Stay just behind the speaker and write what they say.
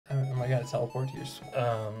gotta teleport to your school.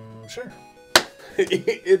 Sure.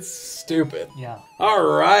 It's stupid. Yeah. All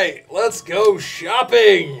right, let's go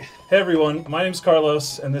shopping. Hey everyone, my name's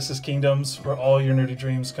Carlos, and this is Kingdoms, where all your nerdy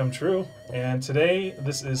dreams come true. And today,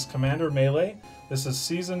 this is Commander Melee. This is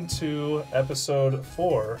Season 2, Episode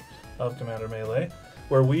 4 of Commander Melee,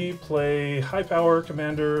 where we play high-power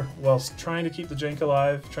Commander whilst trying to keep the jank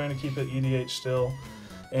alive, trying to keep it EDH still.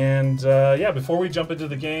 And yeah, before we jump into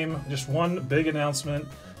the game, just one big announcement.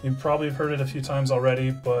 You probably have heard it a few times already,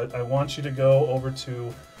 but I want you to go over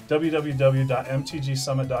to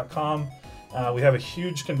www.mtgsummit.com. We have a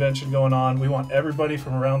huge convention going on. We want everybody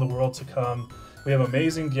from around the world to come. We have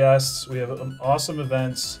amazing guests. We have awesome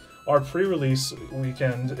events. Our pre-release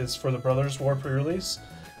weekend is for the Brothers War pre-release.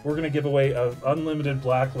 We're going to give away an unlimited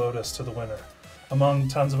Black Lotus to the winner. Among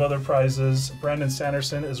tons of other prizes, Brandon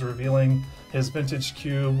Sanderson is revealing his vintage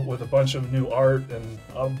cube with a bunch of new art and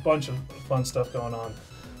a bunch of fun stuff going on.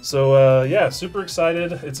 So yeah, super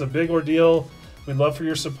excited. It's a big ordeal. We'd love for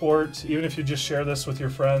your support, even if you just share this with your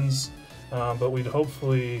friends. But we'd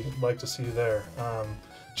hopefully like to see you there.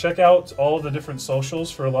 Check out all of the different socials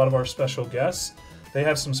for a lot of our special guests. They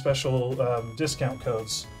have some special discount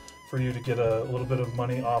codes for you to get a little bit of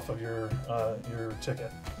money off of your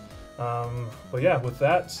ticket. But yeah, with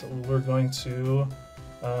that, we're going to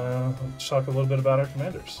talk a little bit about our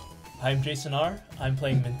commanders. I'm Jason R. I'm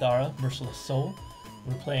playing Minthara, Merciless Soul.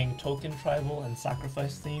 We're playing Token, Tribal, and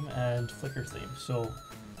Sacrifice theme and Flicker theme. So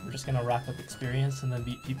we're just gonna rack up experience and then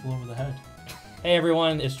beat people over the head. Hey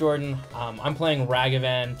everyone, it's Jordan. I'm playing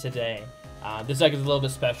Ragavan today. This deck is a little bit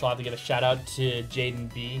special. I have to give a shout out to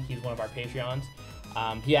Jaden B. He's one of our Patreons.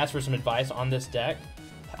 He asked for some advice on this deck.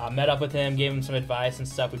 Met up with him, gave him some advice and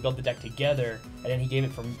stuff. We built the deck together, and then he gave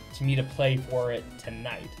it to me to play for it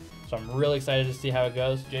tonight. So I'm really excited to see how it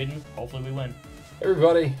goes. Jaden, hopefully we win. Hey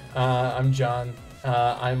everybody, I'm John.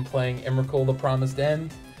 I'm playing Emrakul, the Promised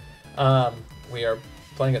End. We are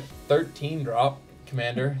playing a 13-drop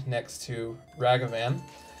commander next to Ragavan.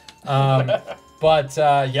 But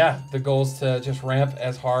yeah, the goal is to just ramp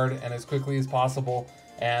as hard and as quickly as possible,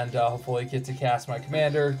 and hopefully get to cast my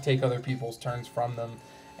commander, take other people's turns from them,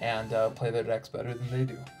 and play their decks better than they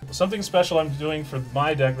do. Something special I'm doing for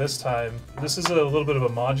my deck this time, this is a little bit of a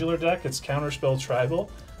modular deck. It's Counterspell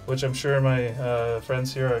Tribal, which I'm sure my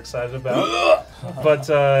friends here are excited about. But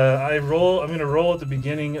I'm going to roll at the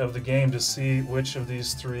beginning of the game to see which of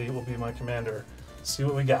these three will be my commander. See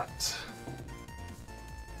what we got.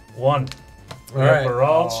 1. We have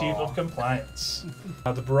Baral, Chief of Compliance.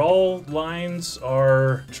 The Baral lines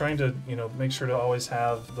are trying to, make sure to always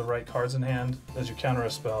have the right cards in hand. As you counter a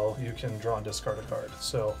spell, you can draw and discard a card.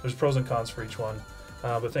 So there's pros and cons for each one.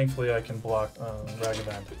 But thankfully I can block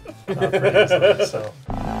Ragavan pretty easily. So.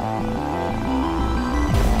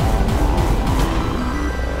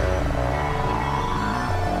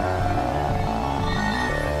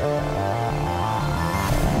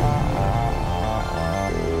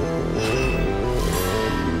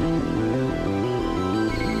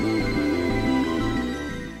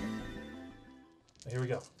 Here we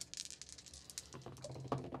go.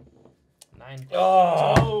 9.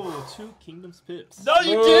 Oh, 2 Kingdoms pips. No,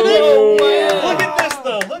 you didn't! Yeah. Look at this,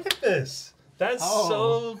 though. Look at this. That's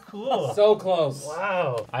so cool. So close.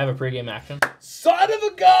 Wow. I have a pregame action. Son of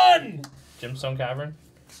a gun! Gemstone Cavern,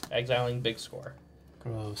 exiling big score.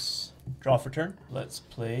 Gross. Draw for turn. Let's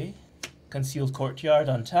play Concealed Courtyard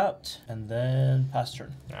untapped, and then pass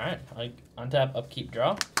turn. Alright, I untap, upkeep,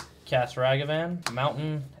 draw. Cast Ragavan,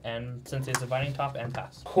 Mountain, and Sensei's Dividing Top, and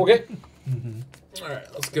pass. Okay. Alright,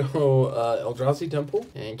 let's go Eldrazi Temple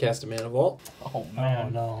and cast a Mana Vault. Oh man. Oh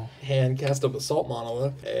no. And cast up Assault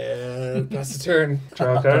Monolith and pass the turn.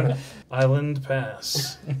 Draw a card. Island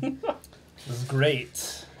pass. This is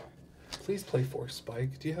great. Please play Force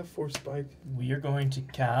Spike. Do you have Force Spike? We are going to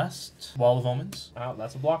cast Wall of Omens. Oh,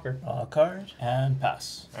 that's a blocker. Draw a card and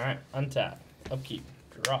pass. Alright, untap, upkeep,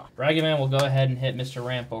 draw. Ragavan will go ahead and hit Mr.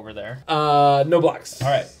 Ramp over there. No blocks.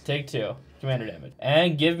 Alright, take 2. Commander damage.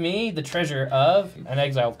 And give me the treasure of an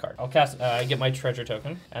exiled card. I'll cast, get my treasure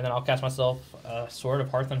token, and then I'll cast myself Sword of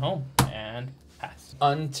Hearth and Home, and pass.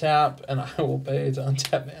 Untap, and I will pay to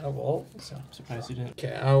untap Mana Vault. So, Surprised you didn't.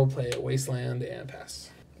 okay, I will play a Wasteland and pass.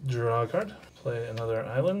 Draw a card. Play another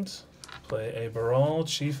island. Play a Baral,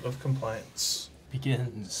 Chief of Compliance.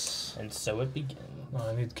 Begins. And so it begins. Oh,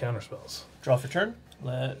 I need counter spells. Draw for turn.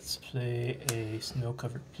 Let's play a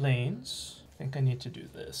Snow-Covered Plains. I think I need to do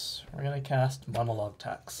this. We're going to cast Monologue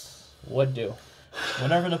Tax. What do?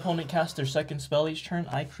 Whenever an opponent casts their second spell each turn,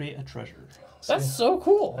 I create a treasure. That's so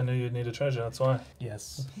cool. I knew you'd need a treasure, that's why.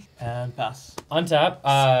 Yes. And pass. Untap.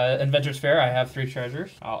 Adventure's Fair. I have 3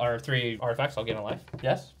 treasures. Or 3 artifacts. I'll gain a life.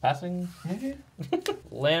 Yes. Passing.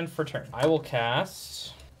 Land for turn. I will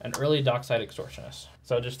cast an early Dockside Extortionist.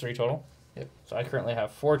 So just 3 total? Yep. So I currently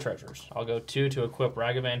have 4 treasures. I'll go 2 to equip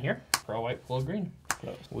Ragavan here. Pro white, full green.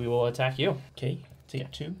 We will attack you. Okay. Take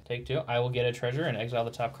 2. Take 2. I will get a treasure and exile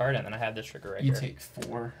the top card, and then I have this trigger right You here. take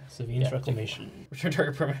 4. Savine's Yeah, Reclamation. Return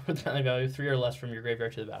target permanent with value 3 or less from your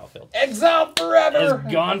graveyard to the battlefield. Exile forever!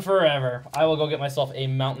 It's gone forever. I will go get myself a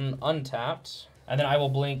mountain untapped, and then I will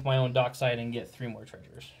blink my own dockside and get 3 more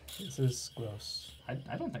treasures. This is gross.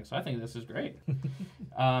 I don't think so. I think this is great.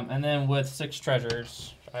 And then with 6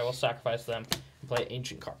 treasures, I will sacrifice them and play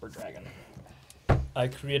Ancient Copper Dragon. I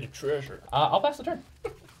create a treasure. I'll pass the turn.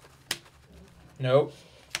 Nope.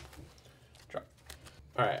 Drop.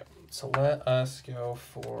 Alright, so let us go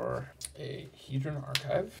for a Hedron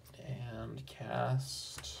Archive and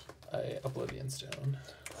cast a Oblivion Stone.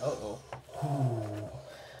 Uh-oh.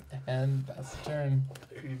 And pass the turn.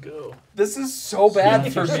 There you go. This is so bad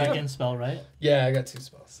That's for your me. second spell, right? Yeah, I got 2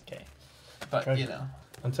 spells. Okay. But, Treasure. you know.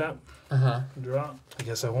 Untap, Uh-huh. draw. I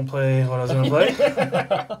guess I won't play what I was going to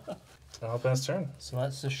play. I'll pass turn. So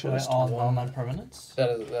let's destroy Just all one. non-permanents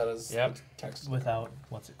That is Yep. text. without,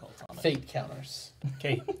 what's it called on it? Fate counters.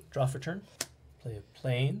 Okay, draw for turn. Play a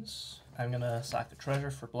Plains. I'm going to sack a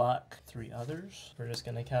treasure for black, 3 others. We're just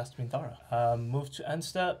going to cast Minthara. Move to end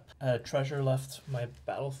step. Treasure left my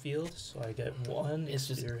battlefield, so I get 1. It's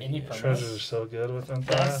just experience. any permanent. Treasures are so good with them.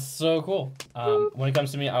 That's so cool. When it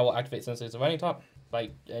comes to me, I will activate Sensei's Dividing Top.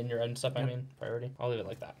 Like, in your end step, I mean, priority. I'll leave it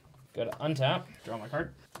like that. Go to untap, draw my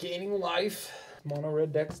card. Gaining life. Mono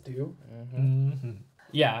red decks do. Mm-hmm.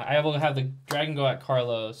 Yeah, I will have the dragon go at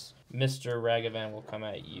Carlos. Mr. Ragavan will come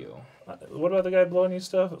at you. What about the guy blowing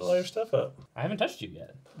all your stuff up? I haven't touched you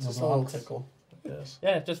yet. It's No just a little blocks. tickle. Yes.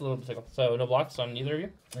 Yeah, just a little tickle. So no blocks on either of you.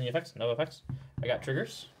 Any effects? No effects. I got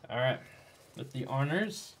triggers. All right. With the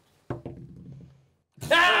honors.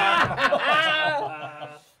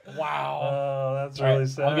 Wow. Oh, that's All right, really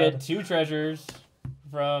sad. I'll get 2 treasures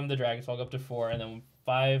from the dragon, so I'll go up to 4, and then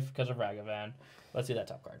 5 because of Ragavan. Let's see that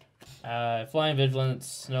top card. Flying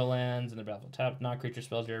Vigilance, Snowlands, and the battlefield tap. Non-creature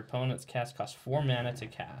spells your opponent's cast cost 4 mana to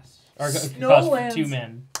cast. Or Snowlands. cost 2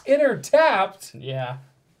 mana. Inner tapped. Yeah.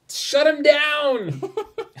 Shut him down.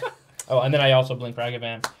 Oh, and then I also blink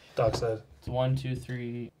Ragavan. Dockside. It's 1, 2,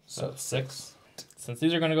 3, So 6. Since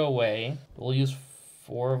these are going to go away, we'll use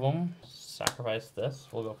 4 of them. Sacrifice this.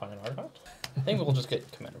 We'll go find an artifact. I think we'll just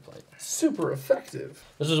get Commander Plate. Super effective.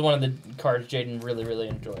 This is one of the cards Jaden really, really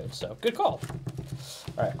enjoyed, so good call.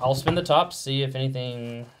 All right, I'll spin the top, see if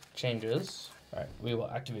anything changes. All right, we will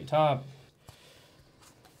activate top.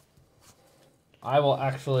 I will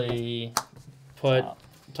actually put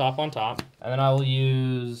top on top, and then I will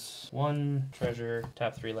use 1 treasure,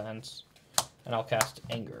 tap 3 lands, and I'll cast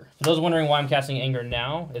Anger. For those wondering why I'm casting Anger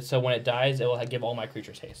now, it's so when it dies, it will give all my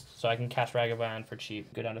creatures haste. So I can cast Ragavan for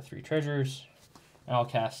cheap, go down to 3 treasures, and I'll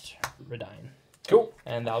cast Redyne. Cool.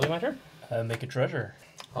 And that'll be my turn. Make a treasure.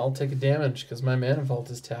 I'll take a damage because my mana vault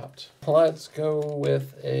is tapped. Let's go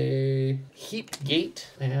with a Heap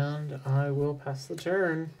Gate, and I will pass the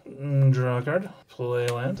turn. Draw a card. Play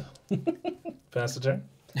a land. Pass the turn.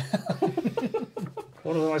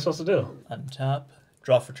 What am I supposed to do? Untap.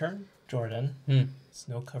 Draw for turn. Jordan. Hmm.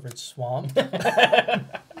 Snow-covered swamp.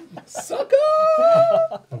 Sucker!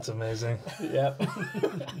 That's amazing. Yep.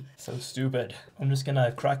 So stupid. I'm just going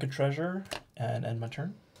to crack a treasure and end my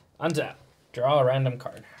turn. Untap. Draw a random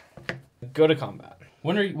card. Go to combat.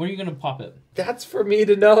 When are you gonna pop it? That's for me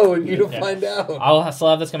to know and you to Yeah. find out. I'll still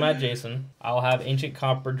have this come at Jason. I'll have Ancient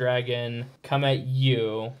Copper Dragon come at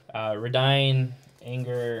you. Redyne,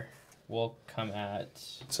 Anger will come at...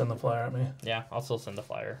 Send the flyer at me. Yeah, I'll still send the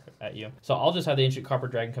flyer at you. So I'll just have the Ancient Copper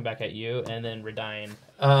Dragon come back at you, and then Redyne.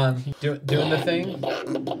 Doing the thing.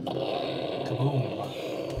 Kaboom.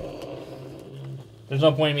 There's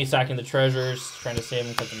no point in me sacking the treasures, trying to save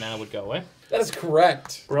them because the mana would go away. That is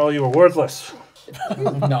correct. Bro, you were worthless.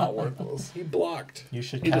 Not worthless. He blocked. You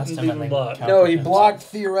should He cast didn't him and even then block. counter No, he him. blocked You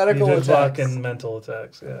theoretical did block attacks. and mental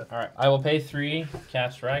attacks, yeah. All right, I will pay 3,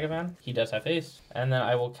 cast Ragavan. He does have haste. And then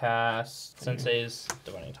I will cast Sensei's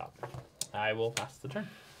Divining Top. I will pass the turn.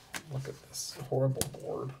 Look at this horrible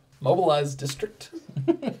board. Mobilize district.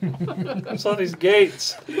 I saw these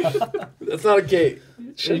gates. That's not a gate.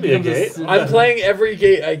 Should be a gate. I'm playing every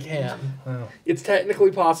gate I can. Oh, It's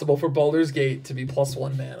technically possible for Baldur's Gate to be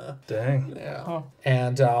 +1 mana. dang. Yeah. Huh.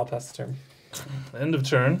 And I'll pass the turn. End of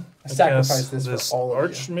turn. I sacrifice cast this for all of you.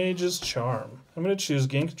 Archmage's Charm. I'm going to choose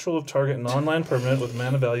gain control of target non-land permanent with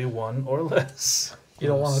mana value 1 or less. You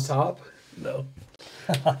don't want a top? No.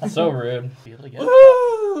 So rude. Be able to get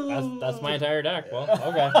it. That's my entire deck. Well,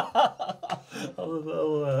 okay.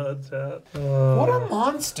 I'll tap. What a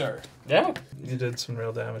monster! Yeah. You did some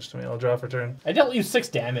real damage to me. I'll draw for turn. I dealt you 6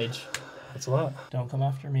 damage. That's a lot. Don't come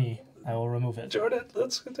after me. I will remove it. Jordan,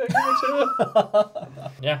 let's take number 2.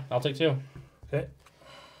 Yeah, I'll take 2. Okay.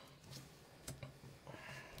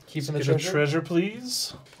 Keeping the Get a treasure. treasure,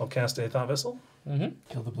 please. I'll cast a Thought Vessel. Mm-hmm.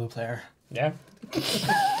 Kill the blue player. Yeah.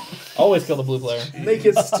 Always kill the blue player. Make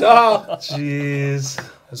it stop. Jeez.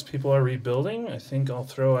 As people are rebuilding, I think I'll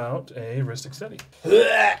throw out a Ristic Steady.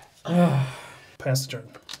 Pass the turn.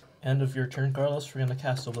 End of your turn, Carlos. We're going to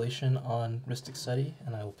cast Oblation on Ristic Study,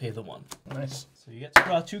 and I will pay the 1. Nice. So you get to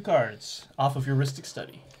draw 2 cards off of your Ristic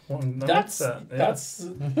Study. Well, I That's like that. Yeah, that's.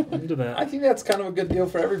 into that. I think that's kind of a good deal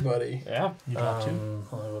for everybody. Yeah. You draw 2.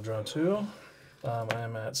 I will draw 2. I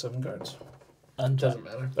am at 7 cards. Untap. Doesn't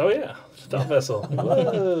matter. Oh yeah, Thought Vessel.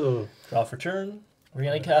 Whoa. Draw for turn. We're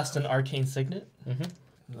going to cast an Arcane Signet. Mm-hmm.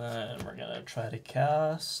 Then we're going to try to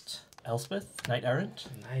cast Elspeth, Knight Errant.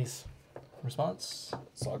 Nice. Response.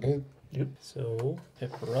 It's all good. So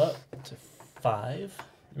pick her up to 5.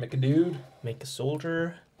 Make a dude. Make a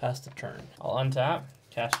soldier. Pass the turn. I'll untap,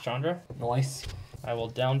 cast Chandra. Nice. I will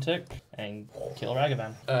down tick and kill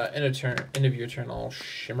Ragavan. End of your turn, I'll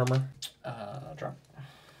shimmer. Draw.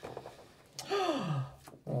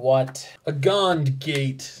 What? A Gond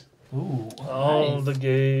Gate. Ooh. All Nice. the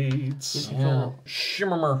gates. Yeah.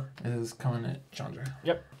 Shimmer is coming at Chandra.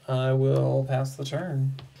 Yep. I will pass the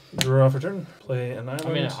turn. Draw for turn. Play an island.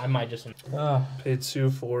 I mean, I might just. Pay 2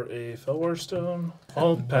 for a Felwar Stone.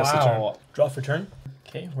 I'll pass the turn. Wow. Draw for turn.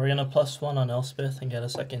 Okay, we're going to +1 on Elspeth and get a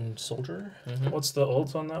second soldier. Mm-hmm. What's the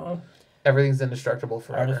ult on that one? Everything's indestructible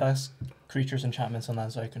forever. Artifacts, creatures, enchantments on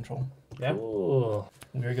lands I control. Yeah. Cool.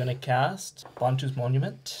 We're going to cast Bantu's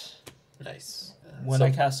Monument. Nice. When So-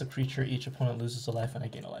 I cast a creature, each opponent loses a life and I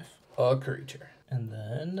gain a life. A creature. And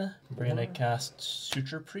then we're going to cast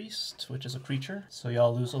Suture Priest, which is a creature. So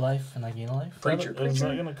y'all lose a life and I gain a life. Creature, Is that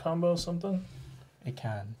creature. going to combo something? It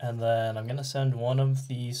can. And then I'm going to send one of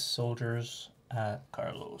these soldiers at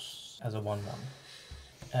Carlos as a 1-1.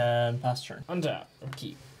 And pass turn. Untap.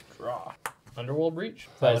 Keep. Draw. Underworld Breach.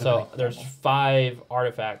 That So would've been there's incredible. 5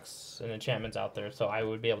 artifacts and enchantments out there, so I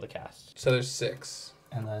would be able to cast. So there's 6.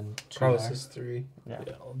 And then 2 Carlos are. is 3. Yeah,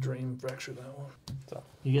 I'll Dream Fracture that one.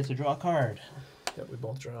 You get to draw a card. Yeah, we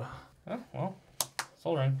both draw. Oh, well.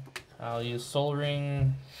 Soul Ring. I'll use Soul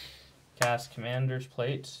Ring, cast Commander's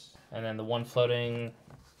Plate, and then the 1 floating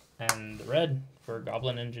and the red for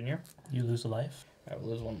Goblin Engineer. You lose a life. I will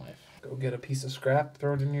lose 1 life. Go get a piece of scrap,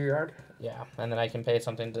 throw it in your yard. Yeah, and then I can pay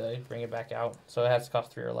something to bring it back out. So it has to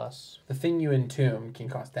cost 3 or less. The thing you entomb can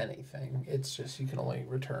cost anything. It's just you can only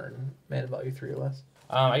return mana value 3 or less.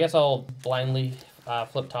 I guess I'll blindly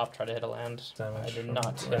flip top, try to hit a land. Damage I did from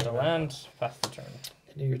not hit a Ragavan. land. Pass the turn.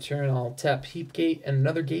 End of your turn, I'll tap Heap Gate and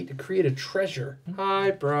another gate to create a treasure.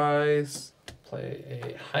 High price. Play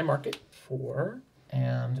a high market 4.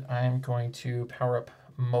 And I'm going to power up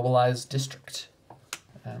Mobilize District.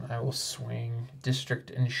 And I will swing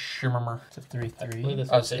District and Shimmer. It's a I believe 3/3. this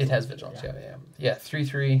Oh, has so it has Vigilance. Yeah, yeah. Yeah,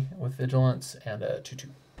 3/3 with Vigilance and a 2/2.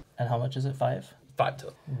 And how much is it? 5? 5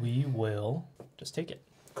 total. We will just take it.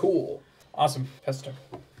 Cool. Awesome. Pester.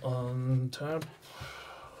 Untap.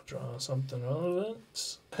 Draw something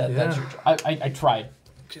relevant. That's your job. I tried.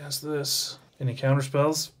 Cast this. Any counter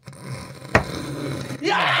spells?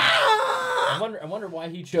 I wonder why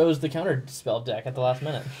he chose the counter spell deck at the last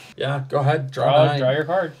minute. Yeah, go ahead. Draw 9. Draw your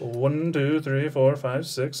card. 1, 2, 3, 4, 5,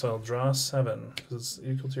 6. I'll draw 7 because it's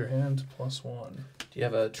equal to your hand +1. Do you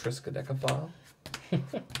have a Triskaideka file?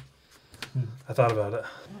 I thought about it.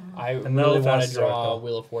 I And now really the want to fast draw circle.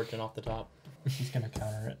 Wheel of Fortune off the top. He's going to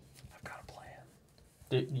counter it. I've got a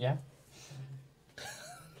plan. Yeah.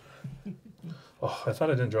 Oh, I thought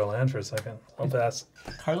I didn't draw land for a second. I'll pass.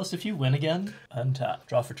 Carlos, if you win again, untap.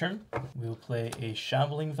 Draw for turn. We'll play a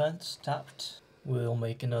Shambling Vents tapped. We'll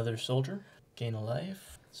make another soldier. Gain a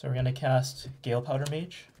life. So we're going to cast Gale Powder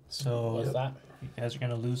Mage. So What's that? you guys are going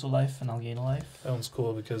to lose a life and I'll gain a life. That one's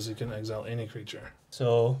cool because you can exile any creature.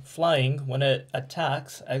 So flying, when it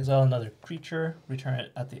attacks, exile another creature, return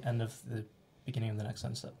it at the end of the beginning of the next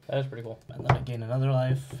end step. That is pretty cool. And then I gain another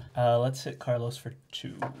life. Let's hit Carlos for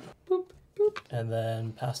 2. Boop, boop. And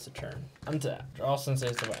then pass the turn. Untap. Draw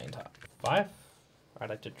Sensei's Divine Top. 5. I'd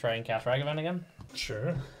like to try and cast Ragavan again.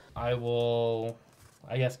 Sure. I will,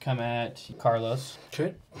 I guess, come at Carlos.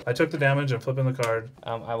 Okay. I took the damage. I'm flipping the card.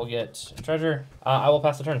 I will get a treasure. I will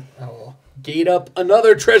pass the turn. I will gate up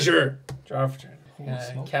another treasure. Draw for turn.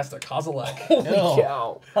 smoke. Cast a Kozilek. Holy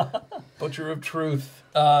Cow. Butcher of Truth.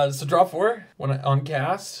 So draw 4 when on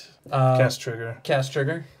cast. Cast trigger. Cast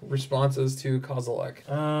trigger. Responses to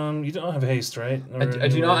Kozilek. You don't have haste, right? I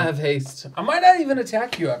do not have haste. I might not even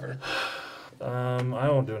attack you ever. I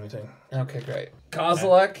won't do anything. Okay, great.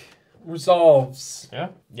 Kozilek resolves. Yeah.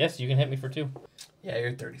 Yes, you can hit me for 2. Yeah,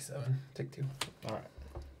 you're 37. Take 2. All right.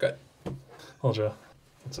 Good. Hold ya.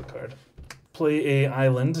 That's a card. Play a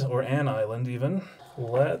island, or an island even.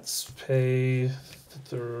 Let's pay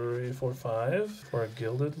 3, 4, 5 for a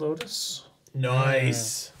Gilded Lotus.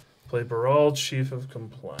 Nice. Play Baral, Chief of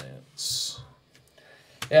Compliance.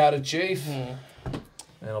 Out of chief. And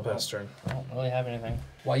I'll pass turn. I don't really have anything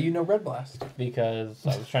Why you know Red Blast? because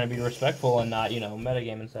I was trying to be respectful and not,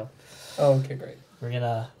 metagame and stuff. Oh, okay, great. We're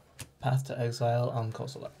gonna path to exile on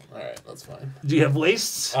Kozilek. Alright, that's fine. Do you have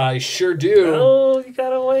wastes? I sure do. Oh, you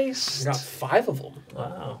got a waste. I got 5 of them.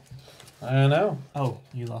 Wow. I don't know. Oh,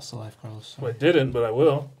 you lost a life, Carlos. Well, I didn't, but I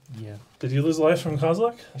will. Yeah. Did you lose life from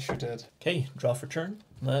Kozilek? I sure did. Okay, draw for turn.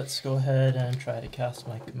 Let's go ahead and try to cast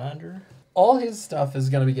my commander. All his stuff is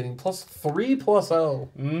going to be getting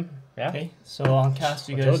 +3/+0. Yeah. Okay, so on cast,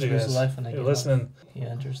 you I guys told you lose guys. a life and I You're gain listening. life. He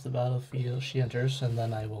enters the battlefield, she enters, and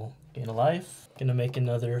then I will gain a life. Gonna make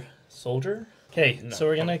another soldier. Okay, No. so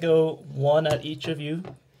we're gonna go 1 at each of you.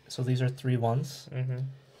 So these are 3 1s. Mm-hmm.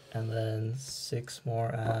 And then 6 more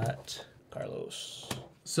at Carlos.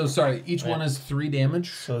 So sorry, each one is 3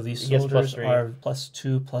 damage. So these He gets soldiers +3. are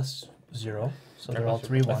 +2 +0. So they're all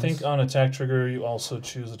 3 I 1s. think on attack trigger, you also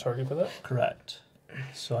choose a target for that. Correct.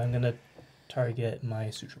 So I'm gonna target my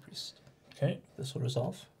Suture Priest. Okay. This will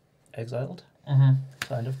resolve. Exiled. Mm-hmm.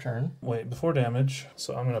 So end of turn. Wait, before damage,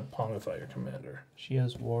 so I'm going to Pongify your commander. She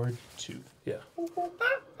has ward 2. Yeah.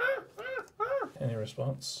 Any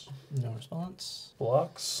response? No response.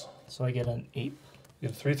 Blocks. So I get an ape. You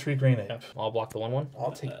have 3/3 green ape. Yeah. I'll block the 1/1.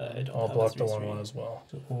 I'll take I don't I'll have block a the 3/3. 1/1 as well.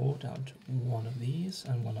 So we'll down to 1 of these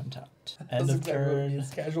and 1 untapped. That's End of exactly what it turn. means.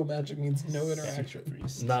 Casual magic means no Suture interaction.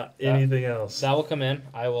 Priest. Not anything else. That will come in.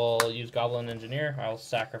 I will use Goblin Engineer. I'll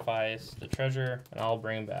sacrifice the treasure, and I'll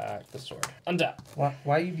bring back the sword. Untap.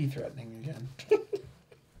 Why you be threatening again?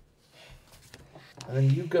 And then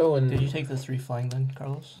you go and... Did you take the 3 flying then,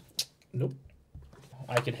 Carlos? Nope.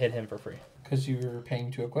 I could hit him for free. Because you were paying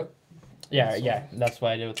to equip? Yeah. That's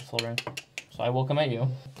what I did with the Soul Ring. So I will come at you.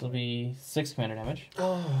 It'll be 6 commander damage.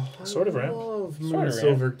 Oh, Sort of ramp. love Sort Moon of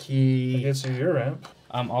Silver That Key. gets you your ramp.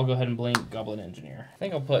 I'll go ahead and blink Goblin Engineer. I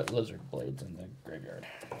think I'll put Lizard Blades in the graveyard.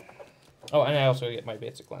 Oh, and I also get my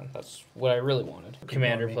basic land. That's what I really wanted.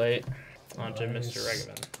 Commander me. plate onto Nice. Mr.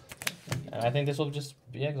 Ragavan. And I think this will just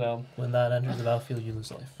be exiled. When that enters the battlefield, you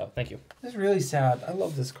lose life. Oh, thank you. This is really sad. I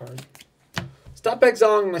love this card. Stop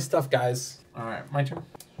exiling my stuff, guys. Alright, my turn.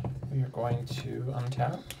 We are going to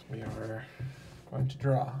untap. We are going to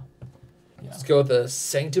draw. Yeah. Let's go with the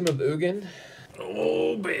Sanctum of Ugin.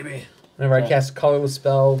 Oh, baby. Whenever I Okay. cast a colorless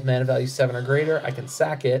spell, mana value 7 or greater, I can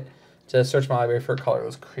sack it to search my library for a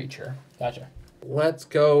colorless creature. Gotcha. Let's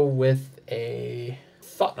go with a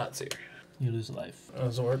Thought-Knot Seer. You lose a life. How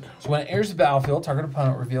does it work? So when it enters the battlefield, target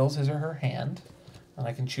opponent reveals his or her hand, and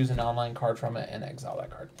I can choose an online card from it and exile that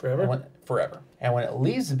card. Forever? Forever. And when it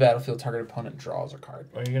leaves the battlefield, target opponent draws a card.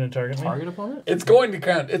 Are you going to target me? Target opponent? It's going to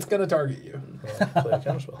count. It's going to target you. Well, play a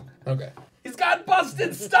counterspell. Okay. He's got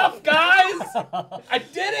busted stuff, guys! I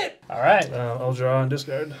did it! Alright. I'll draw and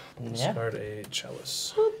discard. Yeah. Discard a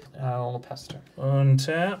chalice. I'll pass turn.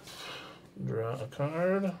 Untap. Draw a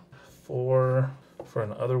card for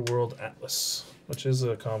an Otherworld Atlas, which is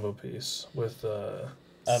a combo piece with Of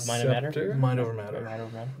Mind and Matter? Scepter. Mind Over Matter. Right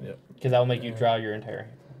over, man. Yep. Because that will make you draw your entire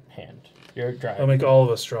hand. Your draw. I'll make all of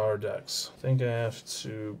us draw our decks. I think I have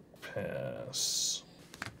to pass.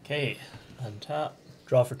 Okay, untap.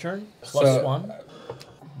 Draw for turn. So- +1.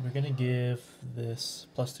 We're gonna give this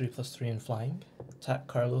 +3/+3 in flying. Attack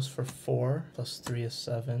Carlos for 4. +3 is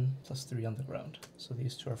 7. +3 on the ground. So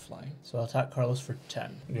these 2 are flying. So I'll attack Carlos for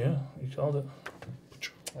 10. Yeah, you called it.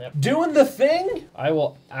 Doing the thing? I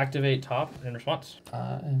will activate top in response.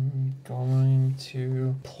 I'm going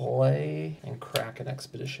to play and crack an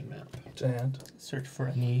expedition map. To hand. Search for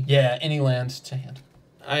any. Yeah, any land to hand.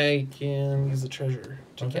 I can use the treasure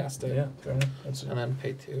to Okay. cast it. Yeah, fair enough. That's And it. then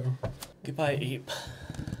pay 2. Goodbye, ape.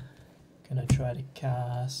 Gonna try to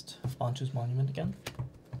cast Bantu's Monument again.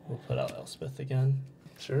 We'll put out Elspeth again.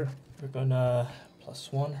 Sure. We're gonna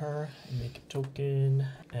 +1 her and make a token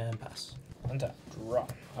and pass. Untap. Draw.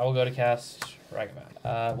 I will go to cast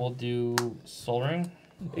Ragavan. We'll do Soul Ring.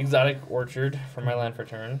 Exotic Orchard for my land for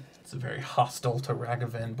turn. It's a very hostile to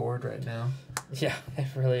Ragavan board right now. Yeah, it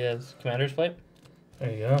really is. Commander's Plate.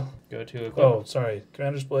 There you go. Go to equip. Oh, sorry.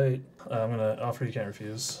 Commander's Plate. I'm going to offer you can't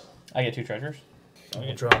refuse. I get 2 treasures.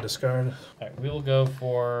 I'll draw and discard. Alright, we will go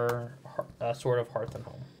for Sword of Hearth and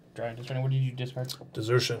Home. Drawing discard. What did you discard?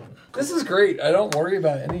 Desertion. This is great. I don't worry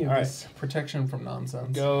about any of All right. this protection from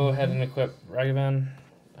nonsense. Go ahead and equip Ragavan.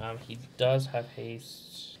 He does have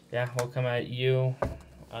haste. Yeah, we'll come at you,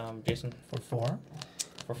 Jason. For 4.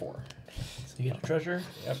 For 4. So you get a treasure.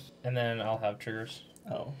 Yep. And then I'll have triggers.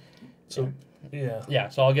 Oh. So, yeah. Yeah,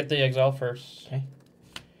 so I'll get the exile first. Okay.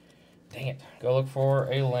 Dang it. Go look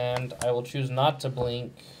for a land. I will choose not to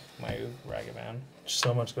blink my Ragavan.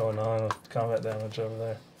 So much going on with combat damage over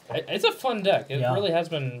there. It's a fun deck. It Yeah. really has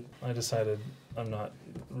been. I decided I'm not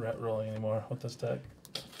rolling anymore with this deck.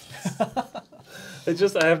 It's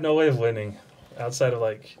just I have no way of winning outside of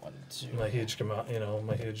like 1, 2. my huge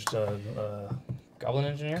my huge Goblin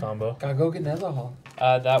Engineer? combo. Gotta go get Netherhall.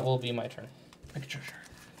 That will be my turn. Pick a treasure.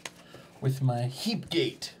 With my heap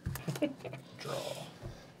gate. Draw.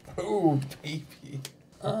 Oh, baby.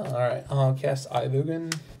 Alright, I'll cast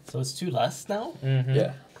Ilugan. So it's 2 less now? Mm-hmm.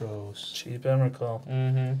 Yeah. Gross. Cheap Emrakul.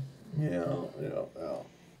 Mm-hmm. Yeah.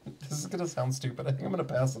 This is gonna sound stupid. I think I'm gonna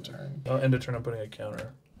pass the turn. Oh, end of turn I'm putting a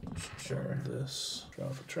counter. Sure. This. Draw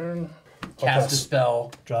for turn. I'll Cast a pass.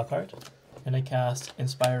 spell. Draw a card. And I cast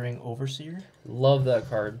Inspiring Overseer. Love that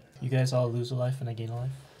card. You guys all lose a life and I gain a life.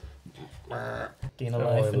 Gain a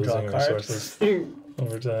Only life and draw losing a card. resources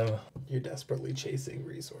over time. You're desperately chasing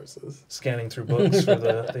resources. Scanning through books for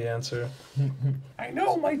the answer. I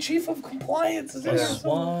know, my chief of compliance is in there Plus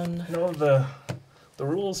somewhere. 1. I know the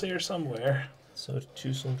rules here somewhere. So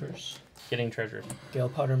 2 soldiers. Getting treasures. Gale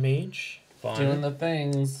Powder Mage. Fun. Doing the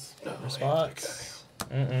things. Response.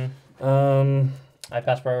 I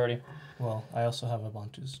pass priority. Well, I also have a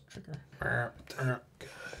Bantu's trigger.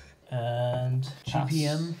 And pass.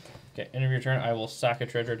 GPM. Okay, end of your turn. I will sack a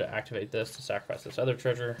treasure to activate this to sacrifice this other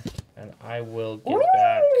treasure, and I will get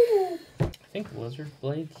back. I think Lizard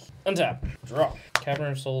Blades. Untap. Draw.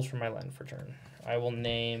 Cavern of Souls for my land for turn. I will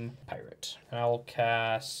name Pirate, and I will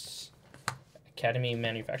cast Academy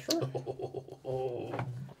Manufacturer.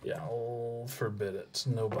 Yeah, I'll forbid it.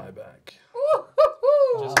 No buyback.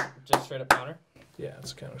 Just straight up counter. Yeah,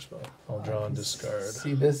 it's a counter spell. I'll draw and discard.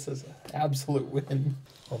 See this as an absolute win.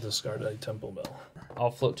 I'll discard a Temple Bell.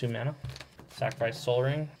 I'll float 2 mana. Sacrifice Soul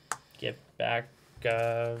Ring. Get back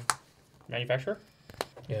Manufacturer.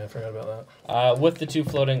 Yeah, I forgot about that. With the 2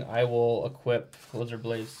 floating, I will equip Lizard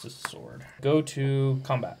Blades to sword. Go to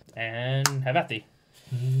combat and have at thee.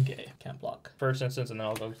 Okay, can't block. First instance, and then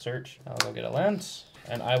I'll go search. I'll go get a land,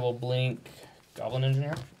 and I will blink Goblin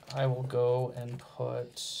Engineer. I will go and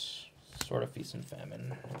put Sword of Feast and Famine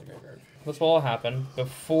in the graveyard. This will all happen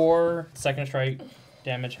before second strike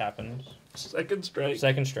damage happens. Second strike.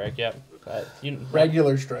 Second strike, yep.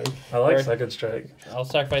 Regular strike. I like Third. second strike. I'll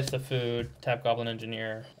sacrifice the food, tap Goblin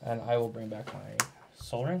Engineer, and I will bring back my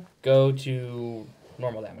Soul Ring. Go to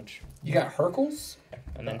normal damage, You got Hercules?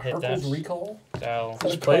 and then hit that. Hercules Recall? Dial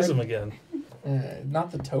Just plays them again.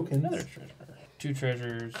 Not the tokens. another treasure. 2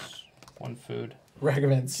 treasures, 1 food.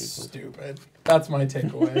 Ragavan's stupid. That's my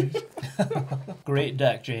takeaway. Great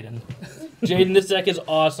deck, Jaden. Jaden, this deck is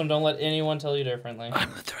awesome. Don't let anyone tell you differently. I'm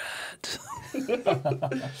the threat.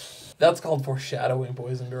 That's called foreshadowing,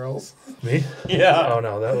 boys and girls. Me? Yeah. Oh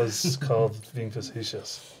no, that was called being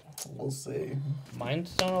facetious. We'll see.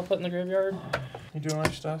 Mindstone I'll put in the graveyard. You doing my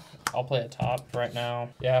stuff? I'll play a top right now.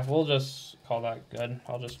 Yeah, we'll just call that good.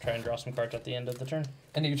 I'll just try and draw some cards at the end of the turn.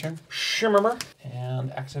 End of your turn. Shimmer.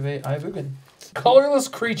 And activate Ivugan. Colorless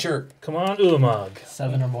creature. Come on, Ulamog.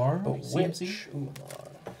 7 or more. Bewitch. CMC.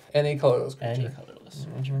 Any colorless creature. Any colorless.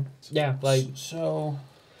 Yeah, like So,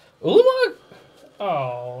 Ulamog.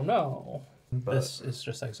 Oh no. But This is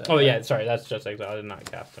just exile. Oh yeah, sorry, that's just exile. I did not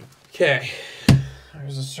cast him. okay.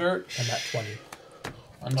 There's a search. I'm at 20.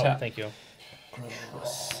 Oh, Untap. thank you.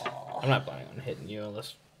 I'm not planning on hitting you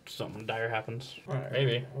unless something dire happens. Alright.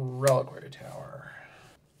 Maybe. Reliquary Tower.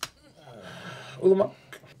 Ulamog.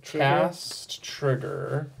 Cast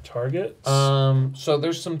trigger. target. So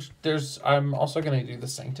I'm also gonna do the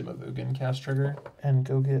Sanctum of Ugin cast trigger and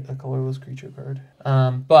go get a colorless creature card.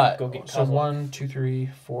 But Go get so Kozilek. 1, 2, 3,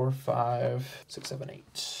 4, 5, 6, 7,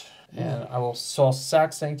 8. And I'll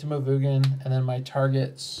sack Sanctum of Ugin, and then my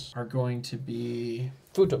targets are going to be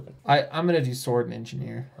Food token. I'm gonna do Sword and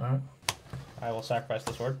Engineer. All right. I will sacrifice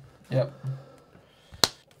the sword. Yep.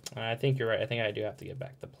 I think you're right. I think I do have to get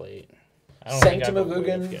back the plate. I Sanctum think I have of a way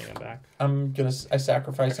Ugin. getting it back. I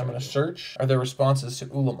sacrifice. I'm gonna search. Are there responses to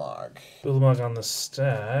Ulamog? Ulamog on the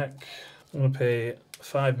stack. I'm gonna pay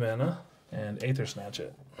 5 mana and Aether Snatch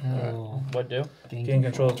it. Oh, What do? Gain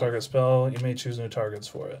control of target spell. You may choose new targets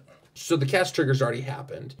for it. So the cast trigger's already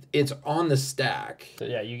happened. It's on the stack. So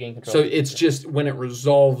yeah, you gain control. So of the it's creature. just when it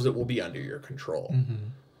resolves, it will be under your control. Mm-hmm.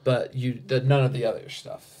 But none of the other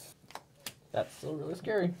stuff. That's still really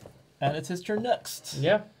scary. And it's his turn next.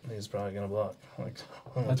 Yeah. He's probably gonna block. Like,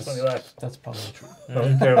 That's- 20 left. That's probably true. I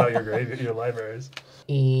don't care about your your libraries.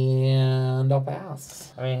 And I'll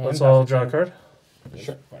pass. I mean, Let's him all passing draw a turn- card.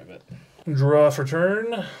 Sure. Quite a bit. Draw for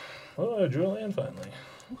turn. Oh, I drew a land finally.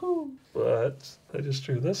 But I just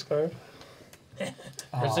drew this card.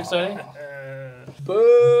 For 6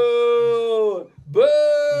 Boo!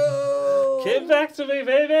 Boo! Give back to me,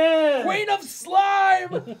 baby! Queen of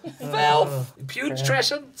slime! Filth!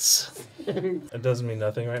 Putrescence! It doesn't mean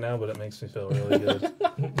nothing right now, but it makes me feel really good.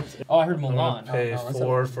 Oh, I heard I'm Milan. gonna pay Oh, that's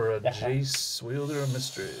 4 for a Yeah. Jace Wielder of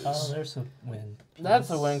Mysteries. Oh, there's a win. That's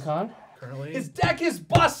a win con. Currently, His deck is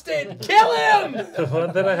busted! Kill him! the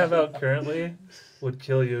one that I have out currently would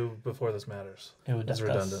kill you before this matters. It would It's deck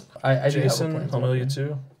us. redundant. I do Jason, have a I'll mill you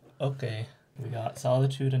 2. Okay. We got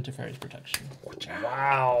Solitude and Teferi's Protection.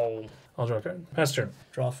 Wow. I'll draw a card. Pass turn.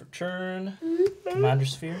 Draw for turn. Commander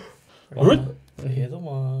Sphere. Good. Pay the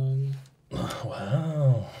 1.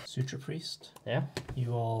 Wow. Suture Priest. Yeah.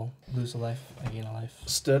 You all lose a life, I gain a life.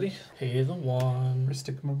 Steady. Pay the 1. He's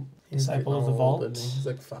Disciple of the old, Vault. isn't he? He's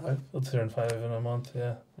like 5. We'll turn 5 in a month,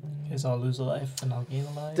 yeah. Is I'll lose a life and I'll gain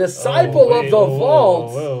a life. Disciple wait, of the whoa,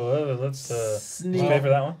 Vault! Whoa, let's, did you Sneak. pay for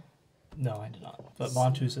that one? No, I did not. But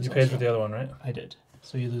Montus is You paid also- for the other one, right? I did.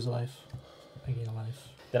 So you lose a life, I gain a life.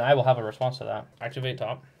 Then I will have a response to that. Activate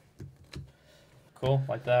top. Cool,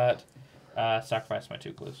 like that. Sacrifice my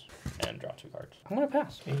 2 clues and draw 2 cards. I'm gonna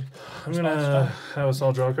pass. Okay. I'm gonna have us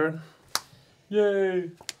all draw a card. Yay!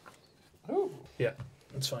 Ooh. Yeah,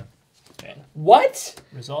 that's fine. Okay. What?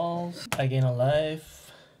 Resolve. I gain a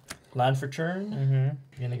life. Land for turn.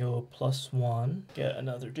 Mm-hmm. You're gonna go +1. Get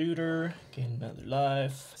another Deuter. Gain another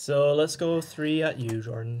life. So let's go 3 at you,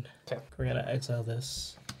 Jordan. Okay. We're gonna exile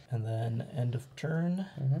this. And then end of turn.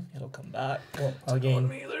 Mm-hmm. It'll come back. I'll On gain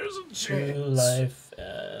me, there's a 2 chance. life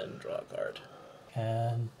and draw a card.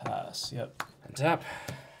 And pass. Yep. Tap.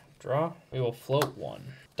 Draw. We will float 1.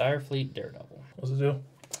 Direfleet Daredevil. What's it do?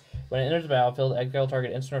 When it enters the battlefield, exile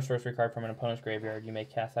target instant or sorcery card from an opponent's graveyard. You may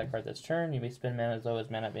cast that card this turn. You may spend mana as low as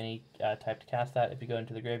mana of any type to cast that. If you go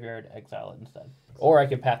into the graveyard, exile it instead. Or I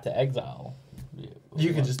could path to exile.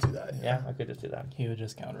 You could just do that. Yeah, I could just do that. He would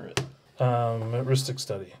just counter it. Ristic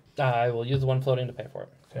Study. I will use the 1 floating to pay for it.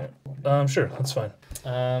 Okay. Sure, that's fine.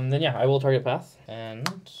 Then yeah, I will target path. And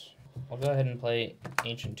I'll go ahead and play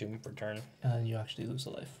Ancient Tomb for turn. And you actually lose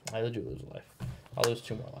a life. I do lose a life. I'll lose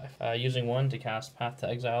 2 more life. Using 1 to cast Path to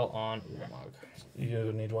Exile on Ulamog.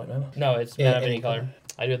 You need white mana. No, it's Yeah, mana of any any color.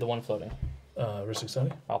 I do have the 1 floating. Ristic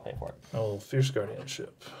Study. I'll pay for it. Oh, Fierce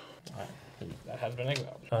Guardianship. That has been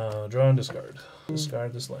exiled. Draw and discard.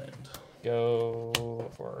 Discard this land.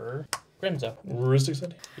 Go for Grenzo. Ristic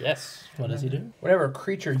Study. Yes. What does he do? Whenever a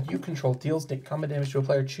creature you control deals combat damage to a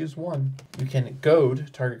player, choose 1. You can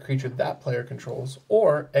goad target creature that player controls,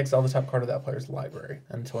 or exile the top card of that player's library.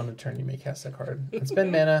 Until end of turn, you may cast that card and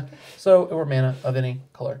spend mana, or mana of any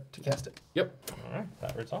color to cast it. Yep. Alright,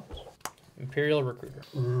 that resolves. Imperial Recruiter.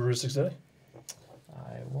 Ristic Study.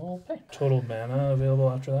 I will pay. Total mana available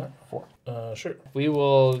after that? 4. Sure. We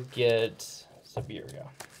will get Siberia.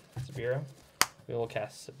 We will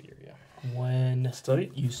cast Siberia. When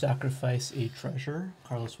Study. you sacrifice a treasure,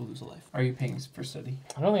 Carlos will lose a life. Are you paying for study?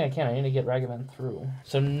 I don't think I can. I need to get Ragavan through.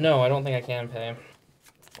 So no, I don't think I can pay.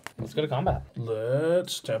 Let's go to combat.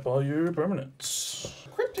 Let's tap all your permanents.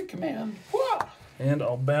 Cryptic command. Wah! And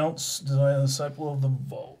I'll bounce Disciple of the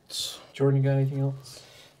Vault. Jordan, you got anything else?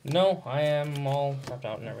 No, I am all tapped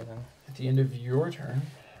out and everything. At the end of your turn,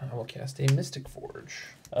 I will cast a Mystic Forge.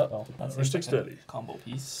 Uh-oh. That's Ristic like a Study. combo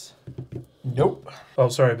piece. Nope. Oh,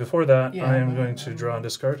 sorry. Before that, Yeah, I am going to draw and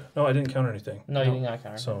discard. No, I didn't counter anything. No, you did not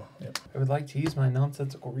counter. So, yep. I would like to use my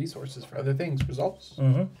nonsensical resources for other things. Results.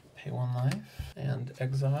 Mm-hmm. Pay 1 life and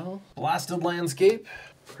exile. Blasted Landscape.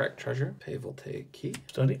 Correct treasure. Pay Voltaic Key.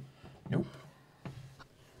 Study. Nope.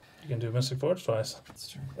 You can do Mystic Forge twice. That's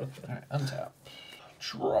true. Alright, untap.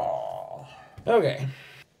 Draw. Okay.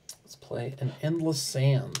 Let's play an Endless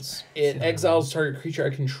Sands. It exiles target creature I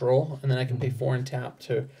control, and then I can pay 4 and tap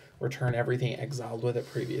to return everything exiled with it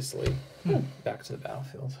previously back to the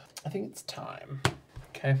battlefield. I think it's time.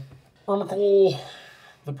 Okay. Emrakul,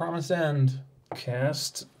 the Promised End.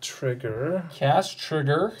 Cast trigger. Cast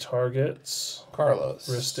trigger. Targets. Carlos.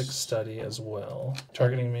 Ristic Study as well.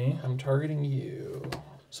 Targeting me. I'm targeting you.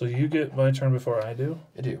 So you get my turn before I do?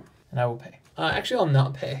 I do. And I will pay. Actually, I'll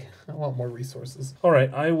not pay. I want more resources. All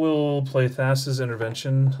right, I will play Thassa's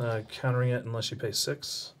Intervention, countering it unless you pay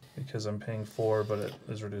 6, because I'm paying 4, but it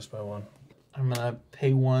is reduced by 1. I'm going to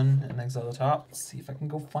pay 1 and exile the top. Let's see if I can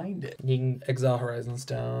go find it. You can Exile Horizon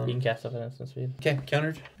Stone. cast up an instant speed. Okay,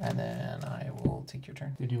 countered. And then I will will take your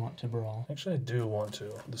turn. Did you want to brawl? Actually, I do want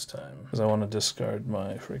to this time because I want to discard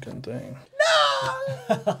my freaking thing.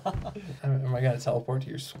 Am I gonna teleport to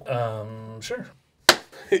your swamp? Sure.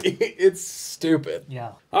 It's stupid.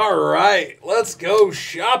 Yeah. All right, let's go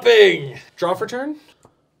shopping. Draw for turn.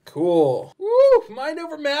 Cool. Woo! Mind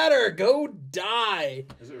over matter. Go die.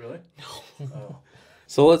 Is it really? No. Oh.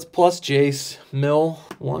 So let's plus Jace, mill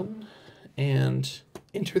 1, and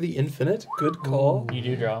enter the infinite. Good call. You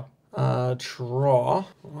do draw. Draw.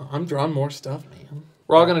 Well, I'm drawing more stuff, man.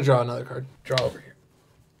 We're all gonna draw another card. Draw over here.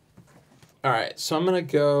 All right, so I'm gonna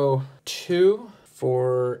go 2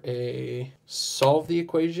 for a solve the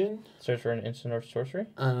equation Search for an instant or sorcery.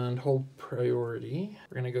 and hold priority.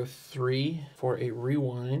 We're gonna go 3 for a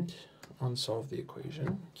rewind on solve the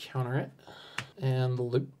equation. Counter it and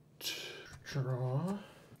loot. Draw.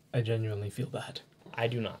 I genuinely feel bad. I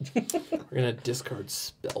do not. We're gonna discard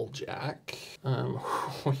Spelljack.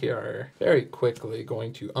 We are very quickly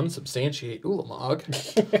going to unsubstantiate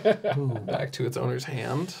Ulamog Ooh, back to its owner's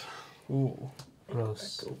hand. ooh,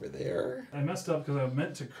 gross. Back over there. I messed up because I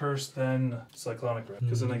meant to curse then Cyclonic Red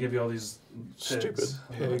because then they give you all these pigs. Stupid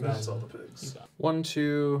And then I pigs. bounce all the pigs. 1,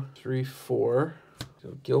 2, 3, 4.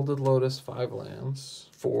 So Gilded Lotus, 5 lands.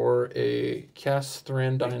 For a cast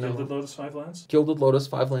Thran Dynamo. Gilded Lotus 5 lands? Gilded Lotus,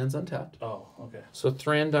 5 lands untapped. Oh, okay. So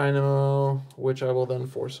Thran Dynamo, which I will then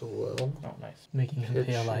force a will. Oh, nice. Making him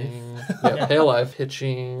pay a life. Yeah, pay a life.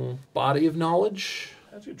 Hitching Body of Knowledge.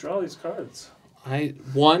 How'd you draw these cards?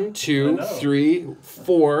 1, I 2, know. 3,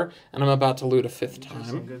 4, and I'm about to loot a 5th Some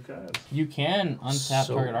time. good cards. You can untap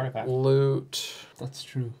So target artifact. Loot. That's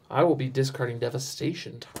true. I will be discarding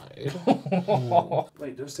Devastation Tide.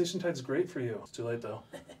 Wait, Devastation Tide's great for you. It's too late though.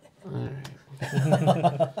 Alright.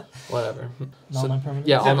 Whatever. So, Non-permanent?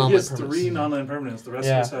 yeah, all Yeah, but he has non-land 3 permanents. non-land permanents. The rest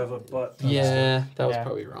Yeah. of us have a butt. Yeah, that was Yeah.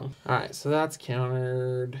 probably wrong. Alright, so that's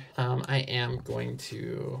countered. I am going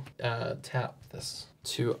to tap this.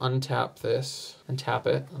 To untap this and tap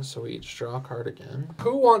it, so we each draw a card again.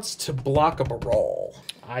 Who wants to block a Baral?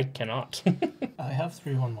 I cannot. I have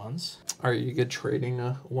 3 1/1s. Are you good trading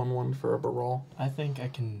a 1/1 for a Baral? I think I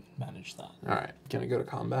can manage that. Alright, gonna go to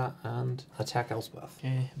combat and attack Elspeth.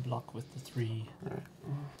 Okay, block with the 3.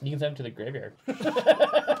 You can send him to the graveyard.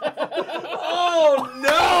 Oh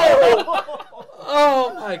no!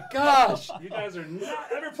 Oh my gosh! You guys are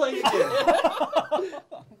not ever playing again.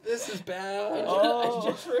 This is bad. I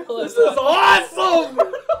just realized. This is awesome!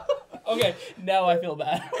 Okay, now I feel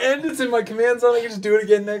bad. And it's in my command zone. I can just do it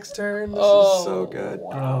again next turn. This is so good.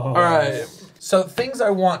 Wow. All right. So things I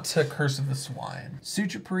want to Curse of the Swine: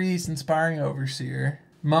 Suture Priest, Inspiring Overseer,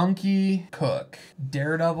 Monkey, Cook,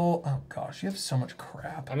 Daredevil. Oh gosh, you have so much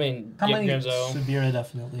crap. I mean, How Gift many- Grimzo. Sabira,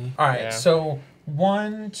 definitely. All right. Yeah. So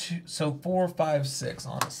 1, 2, so 4, 5, 6.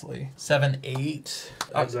 Honestly, 7, 8.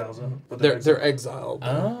 Exiles them. But They're exiled.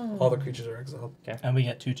 Oh. All the creatures are exiled. And we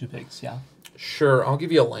get 2 pigs, yeah. Sure, I'll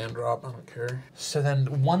give you a land drop. I don't care. So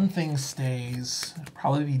then one thing stays. It'll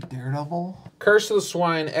probably be Daredevil. Curse of the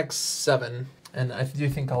Swine X7. And I do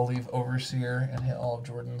think I'll leave Overseer and hit all of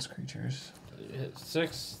Jordan's creatures. Hit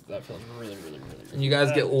 6. That feels really, really, really, And really you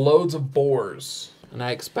guys get loads of boars. And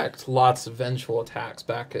I expect lots of vengeful attacks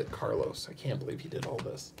back at Carlos. I can't believe he did all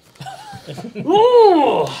this.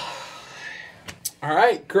 Ooh! All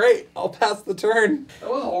right, great. I'll pass the turn. That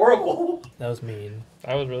was horrible. That was mean.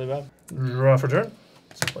 That was really bad. Draw for turn.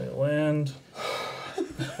 Let's play a land.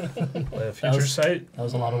 Play a future sight. That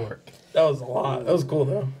was a lot of work. That was a lot. That was cool,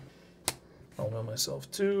 though. I'll mill myself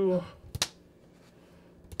 2.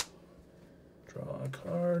 Draw a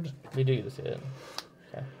card. We do get to see it.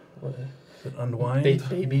 Okay. What? Is it unwind?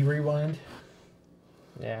 Baby rewind.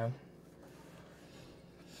 Yeah.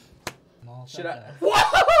 I'm all Should set I? there.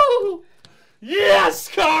 Whoa! Yes,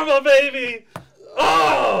 karma, baby!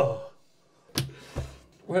 Oh!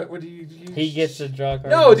 What do you? He gets to draw a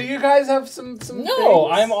card. No, do you guys have some? No,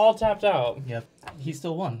 things? I'm all tapped out. Yep. He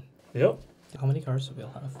still won. Yep. How many cards do we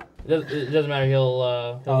all have? It doesn't matter. He'll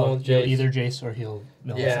win with he'll Jace. either Jace or he'll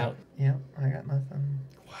mill us Yeah. out. Yeah, I got nothing.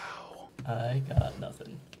 I got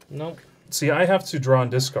nothing. Nope. See, I have to draw and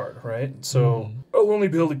discard, right? So I'll only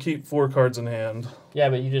be able to keep 4 cards in hand. Yeah,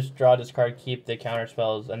 but you just draw, discard, keep the counter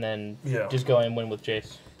spells, and then Yeah. just go and win with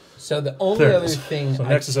Jace. So the only There it other is. thing, So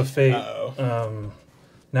Nexus of Fate. Uh-oh.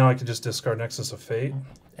 Now I can just discard Nexus of Fate.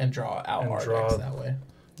 And draw out And our draw- decks that way.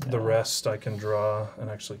 The rest I can draw and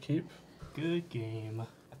actually keep. Good game.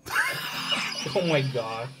 Oh my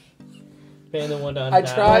gosh. Paying the one to untap. I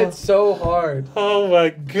tried so hard. Oh my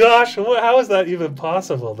gosh, how is that even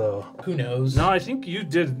possible though? Who knows? No, I think you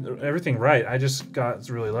did everything right. I just got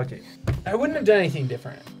really lucky. I wouldn't have done anything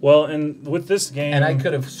different. Well, and with this game, And I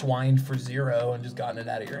could have swined for 0 and just gotten it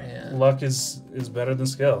out of your hand. luck is better than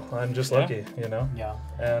skill. I'm just lucky, you know? Yeah.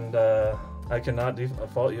 And I cannot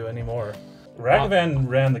fault you anymore. Ragavan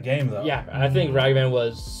ran the game though. Yeah, I think Ragavan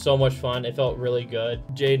was so much fun. It felt really good.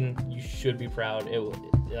 Jaden, you should be proud.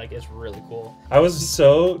 It's really cool. I was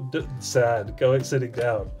so sad sitting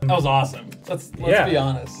down. That was awesome. Let's be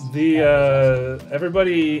honest. The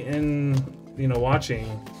everybody in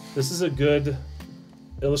watching, this is a good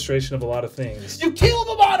illustration of a lot of things. You kill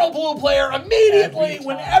the mono blue player immediately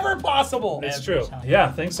whenever possible. It's true.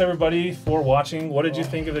 Yeah, thanks everybody for watching. What did you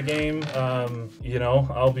think of the game?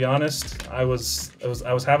 I'll be honest, I was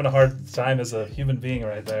having a hard time as a human being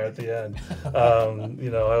right there at the end.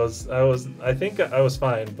 I think I was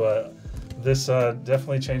fine, but this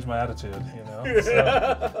definitely changed my attitude,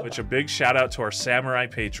 So. Which a big shout out to our Samurai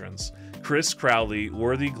patrons: Chris Crowley,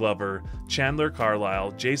 Worthy Glover, Chandler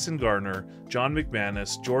Carlisle, Jason Garner, John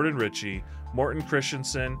McManus, Jordan Ritchie, Morton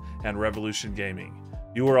Christensen, and Revolution Gaming.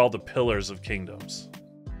 You are all the pillars of Kingdoms.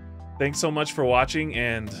 Thanks so much for watching,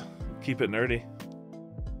 and keep it nerdy.